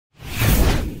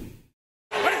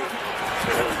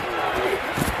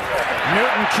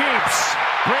keeps.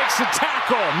 Breaks the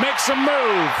tackle. Makes a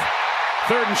move.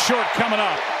 3rd and short coming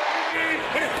up.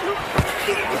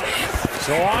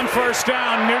 So on 1st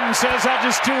down, Newton says, I'll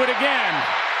just do it again.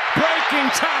 Breaking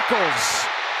tackles.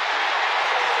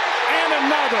 And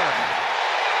another.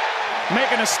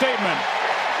 Making a statement.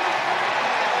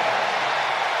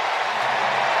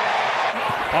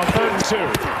 On 3rd and 2.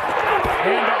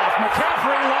 Handoff.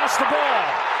 McCaffrey lost the ball.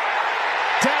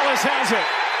 Dallas has it.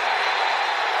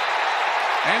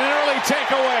 And an early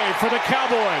takeaway for the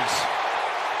Cowboys.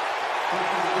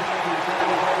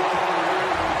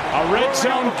 A red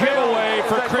zone giveaway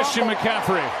for Christian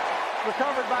McCaffrey.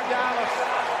 Recovered by Dallas.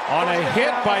 On a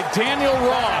hit by Daniel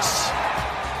Ross.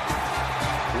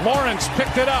 Lawrence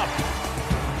picked it up.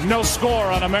 No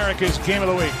score on America's Game of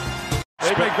the Week.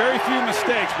 They make very few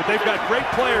mistakes, but they've got great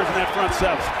players in that front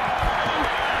 7.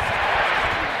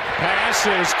 Pass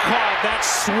is caught. That's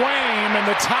Swain, and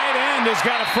the tight end has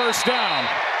got a 1st down.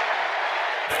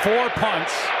 4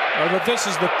 punts, this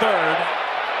is the 3rd,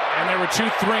 and there were 2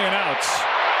 3-and-outs.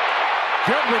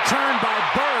 Good return by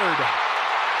Bird.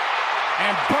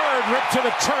 And Bird ripped to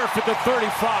the turf at the 35.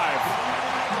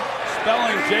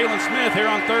 Spelling Jalen Smith here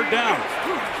on 3rd down.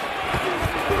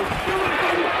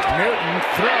 Newton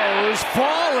throws,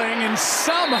 falling, and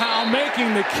somehow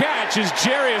making the catch is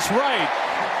Jarius Wright.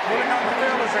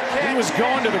 He was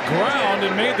going to the ground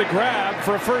and made the grab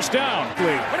for a 1st down.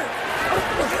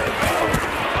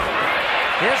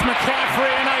 Here's McCaffrey,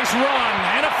 a nice run,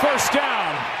 and a 1st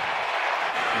down.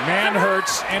 Man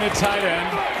hurts and a tight end.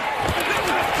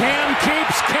 Cam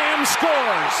keeps, Cam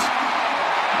scores.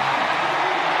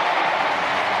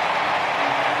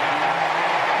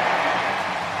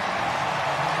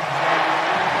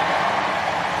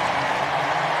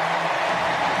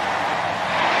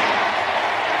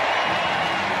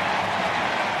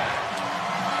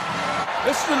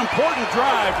 This is an important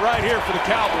drive right here for the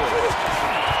Cowboys.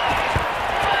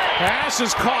 Pass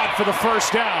is caught for the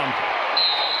 1st down.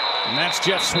 And that's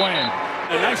Jeff Swain.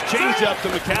 A nice change up to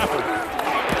McCaffrey.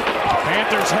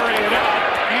 Panthers hurry it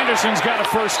out. Anderson's got a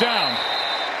 1st down.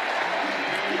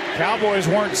 Cowboys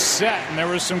weren't set, and there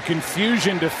was some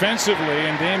confusion defensively,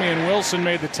 and Damian Wilson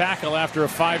made the tackle after a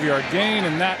 5-yard gain,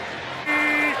 and that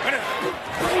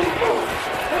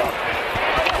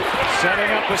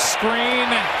setting up a screen.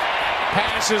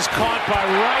 Pass is caught by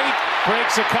Wright.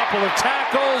 Breaks a couple of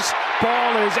tackles.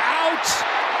 Ball is out.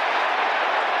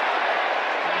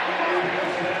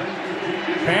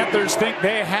 Panthers think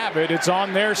they have it. It's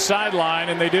on their sideline,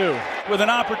 and they do. With an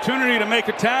opportunity to make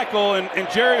a tackle, and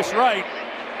Jarius Wright,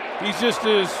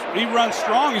 he runs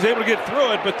strong. He's able to get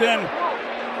through it, but then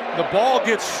the ball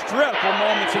gets stripped for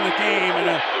moments in the game.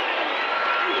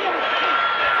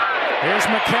 Here's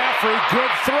McCaffrey.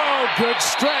 Good throw. Good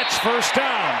stretch. 1st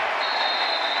down.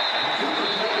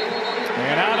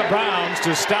 And out of bounds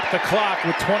to stop the clock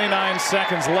with 29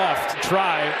 seconds left.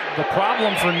 Try. The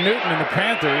problem for Newton and the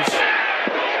Panthers,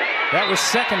 that was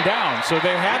 2nd down, so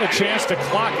they had a chance to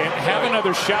clock it, have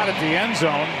another shot at the end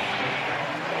zone.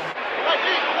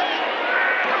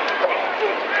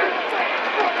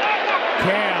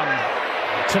 Cam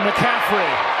to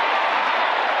McCaffrey.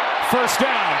 1st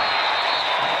down.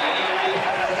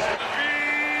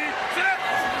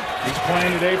 He's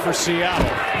playing today for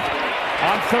Seattle.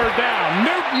 On 3rd down,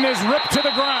 Newton is ripped to the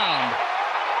ground.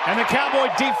 And the Cowboy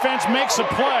defense makes a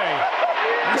play.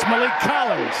 That's Malik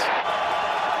Collins.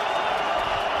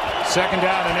 2nd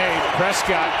down and 8.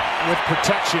 Prescott with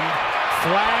protection.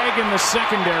 Flag in the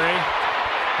secondary.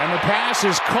 And the pass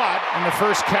is caught, and the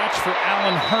first catch for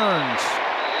Allen Hurns.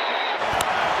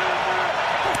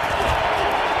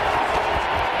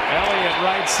 Elliott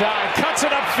right side, cuts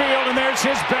it upfield, and there's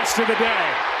his best of the day.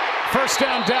 1st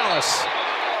down, Dallas.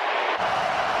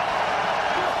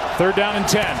 3rd down and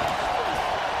 10.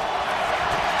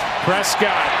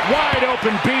 Prescott wide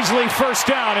open. Beasley 1st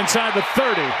down inside the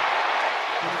 30.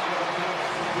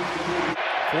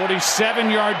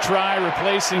 47-yard try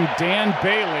replacing Dan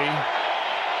Bailey.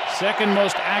 2nd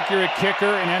most accurate kicker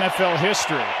in NFL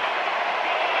history.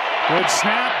 Good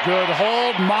snap, good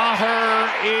hold. Maher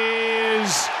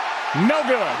is no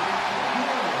good.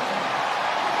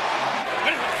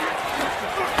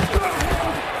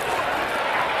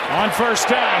 On 1st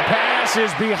down, pass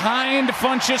is behind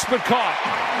Funchess but caught.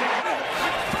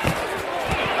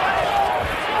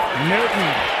 Newton,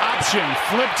 option,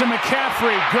 flip to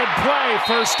McCaffrey, good play,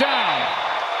 1st down.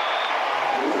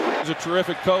 He's a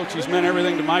terrific coach. He's meant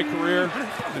everything to my career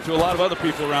and to a lot of other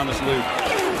people around this league.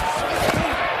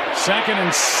 2nd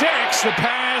and 6, the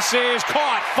pass is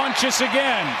caught, Funchess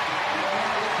again.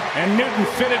 And Newton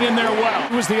fit it in there well.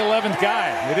 He was the 11th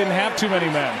guy. They didn't have too many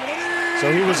men.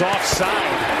 So he was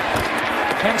offside.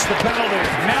 Hence the penalty.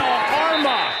 Now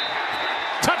Arma.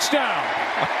 Touchdown.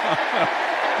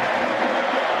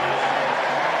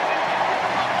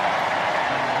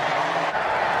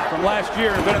 From last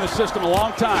year, been in the system a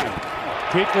long time.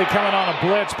 Kuechly coming on a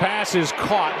blitz. Pass is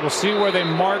caught. We'll see where they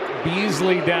mark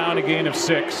Beasley down, a gain of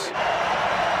 6.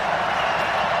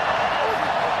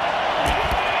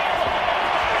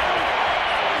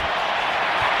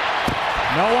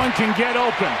 No one can get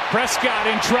open. Prescott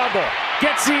in trouble.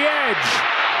 Gets the edge.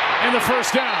 And the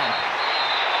first down.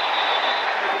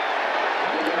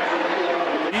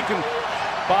 He can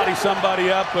body somebody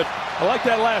up, but I like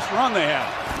that last run they had.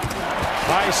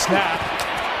 High snap.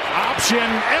 Option.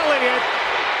 Elliott.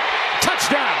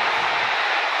 Touchdown.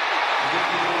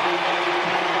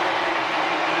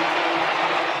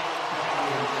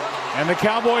 And the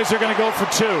Cowboys are going to go for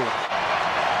 2.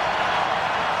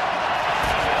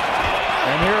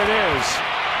 And here it is.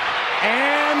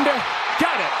 And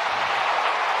got it.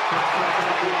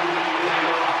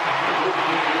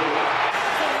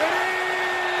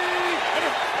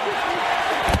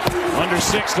 Under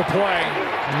 6 to play.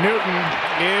 Newton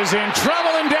is in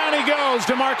trouble, and down he goes.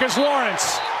 DeMarcus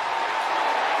Lawrence.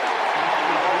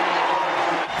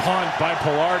 Punt by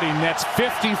Pilardi nets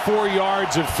 54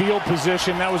 yards of field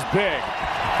position. That was big.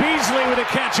 Beasley with a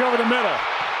catch over the middle.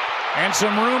 And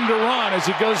some room to run as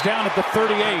he goes down at the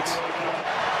 38.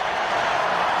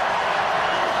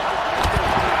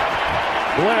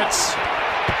 Blitz.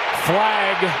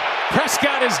 Flag.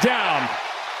 Prescott is down.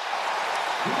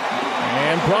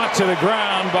 And brought to the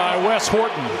ground by Wes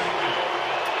Horton.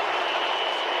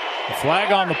 The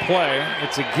flag on the play.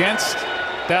 It's against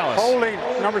Dallas. Holding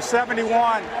number 71,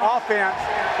 offense.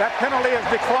 That penalty is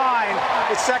declined.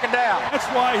 It's second down. That's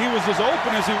why he was as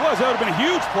open as he was. That would have been a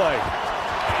huge play.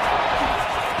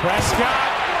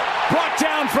 Prescott brought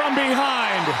down from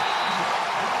behind.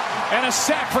 And a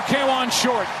sack for Kawan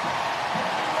Short.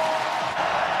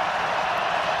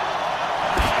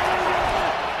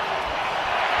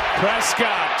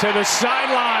 Prescott to the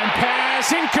sideline.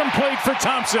 Pass incomplete for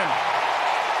Thompson.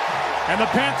 And the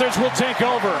Panthers will take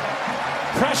over.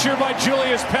 Pressure by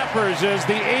Julius Peppers as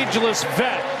the ageless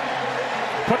vet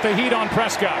put the heat on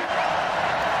Prescott.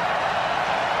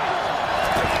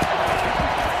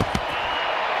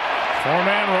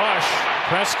 Four-man rush.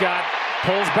 Prescott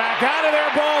pulls back out of there.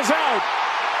 Ball's out.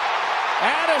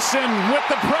 Addison with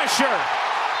the pressure.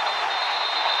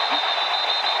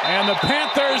 And the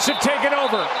Panthers have taken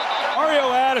over.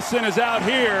 Mario Addison is out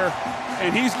here,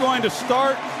 and he's going to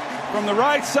start from the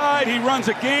right side. He runs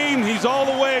a game. He's all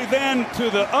the way then to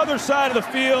the other side of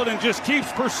the field and just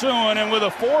keeps pursuing. And with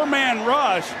a four-man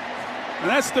rush, and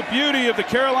that's the beauty of the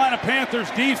Carolina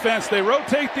Panthers defense. They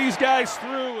rotate these guys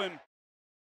through and